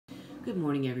Good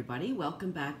morning, everybody. Welcome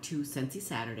back to Scentsy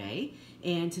Saturday.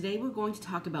 And today we're going to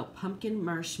talk about Pumpkin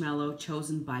Marshmallow,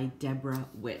 chosen by Deborah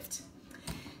Witt.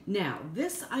 Now,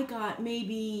 this I got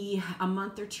maybe a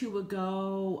month or two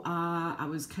ago. I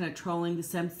was kind of trolling the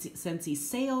Scentsy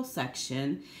sale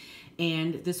section,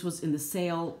 and this was in the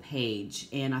sale page.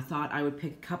 And I thought I would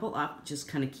pick a couple up, just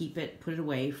kind of keep it, put it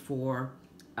away for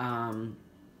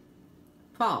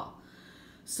fall.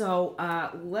 So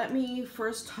let me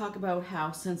first talk about how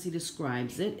Scentsy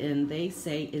describes it, and they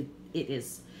say it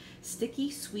is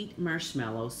sticky sweet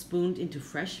marshmallow spooned into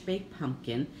fresh baked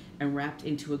pumpkin and wrapped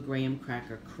into a graham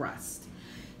cracker crust.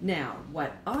 Now,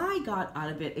 what I got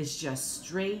out of it is just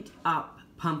straight up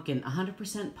pumpkin,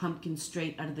 100% pumpkin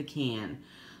straight out of the can.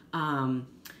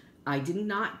 I did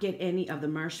not get any of the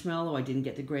marshmallow. I didn't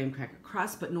get the graham cracker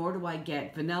crust, but nor do I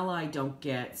get vanilla. I don't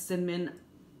get cinnamon.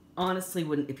 Honestly,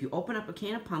 if you open up a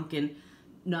can of pumpkin,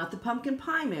 not the pumpkin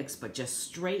pie mix, but just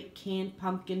straight canned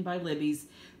pumpkin by Libby's,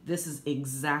 this is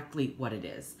exactly what it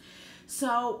is.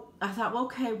 So I thought,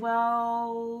 okay,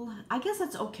 well, I guess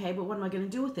that's okay, but what am I going to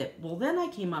do with it? Well, then I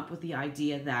came up with the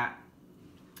idea that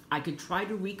I could try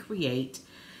to recreate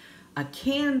a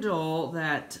candle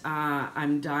that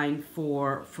I'm dying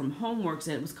for from Homeworks,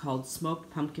 and it was called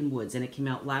Smoked Pumpkin Woods, and it came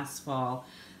out last fall.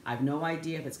 I have no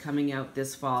idea if it's coming out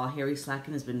this fall. Harry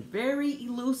Slacken has been very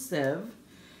elusive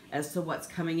as to what's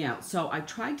coming out. So I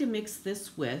tried to mix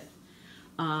this with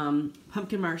Marshmallow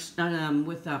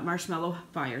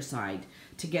Fireside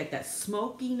to get that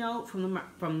smoky note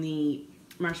from the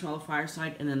Marshmallow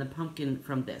Fireside, and then the pumpkin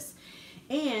from this.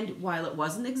 And while it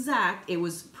wasn't exact, it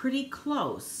was pretty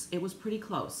close. It was pretty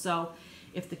close. So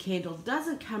if the candle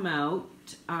doesn't come out,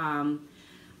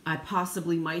 I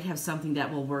possibly might have something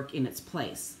that will work in its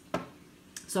place.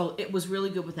 So it was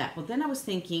really good with that. But then I was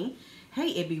thinking, hey,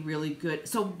 it'd be really good.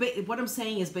 So what I'm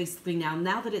saying is basically now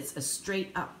that it's a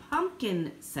straight up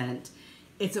pumpkin scent,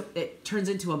 it turns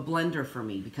into a blender for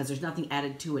me because there's nothing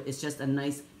added to it. It's just a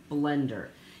nice blender.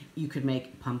 You could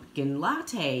make pumpkin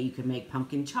latte. You could make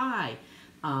pumpkin chai,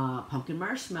 pumpkin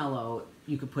marshmallow.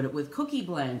 You could put it with cookie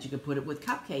blends. You could put it with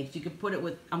cupcakes. You could put it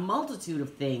with a multitude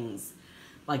of things.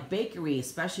 Like bakery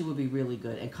especially would be really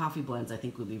good, and coffee blends I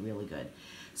think would be really good.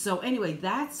 So anyway,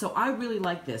 so I really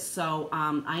like this. So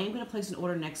I am going to place an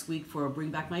order next week for Bring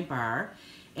Back My Bar,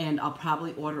 and I'll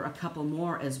probably order a couple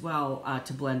more as well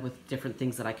to blend with different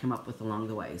things that I come up with along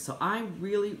the way. So I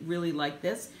really, really like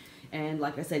this, and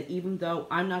like I said, even though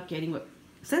I'm not getting what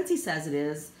Scentsy says it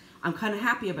is, I'm kind of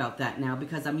happy about that now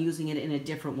because I'm using it in a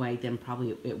different way than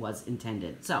probably it was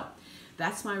intended. So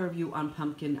that's my review on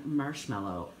Pumpkin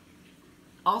Marshmallow.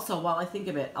 Also, while I think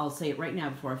of it, I'll say it right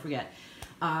now before I forget,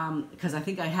 because I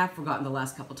think I have forgotten the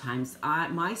last couple times.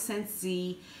 My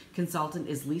Scentsy consultant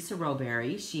is Lisa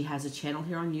Roberry. She has a channel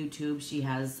here on YouTube. She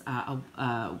has a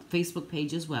Facebook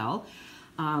page as well.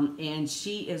 And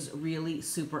she is really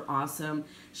super awesome.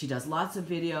 She does lots of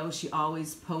videos. She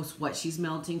always posts what she's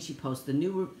melting. She posts the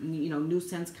new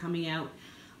scents coming out.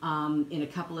 In a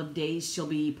couple of days, she'll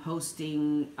be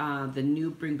posting the new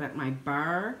Bring Back My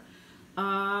Bar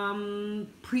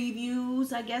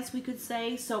previews, I guess we could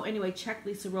say. So anyway, check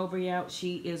Lisa Roberry out.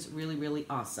 She is really, really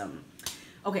awesome.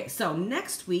 Okay, so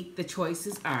next week the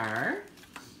choices are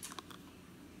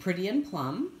Pretty and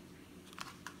Plum,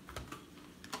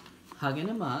 Hug in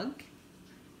a Mug,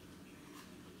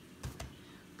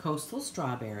 Coastal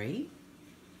Strawberry,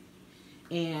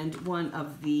 and one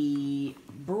of the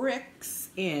bricks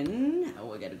in,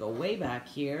 we gotta go way back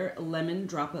here, Lemon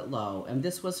Drop It Low. And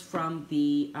this was from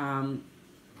the,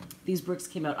 these bricks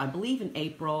came out, I believe, in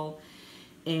April,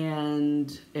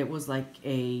 and it was like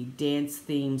a dance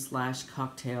theme /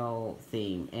 cocktail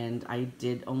theme. And I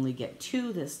did only get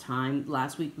 2 this time.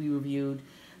 Last week we reviewed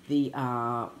the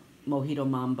Mojito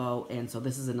Mambo, and so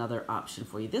this is another option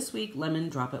for you this week, Lemon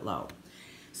Drop It Low.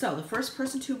 So the first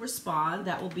person to respond,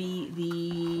 that will be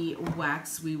the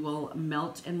wax we will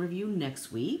melt and review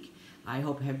next week. I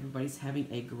hope everybody's having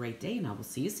a great day, and I will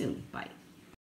see you soon. Bye.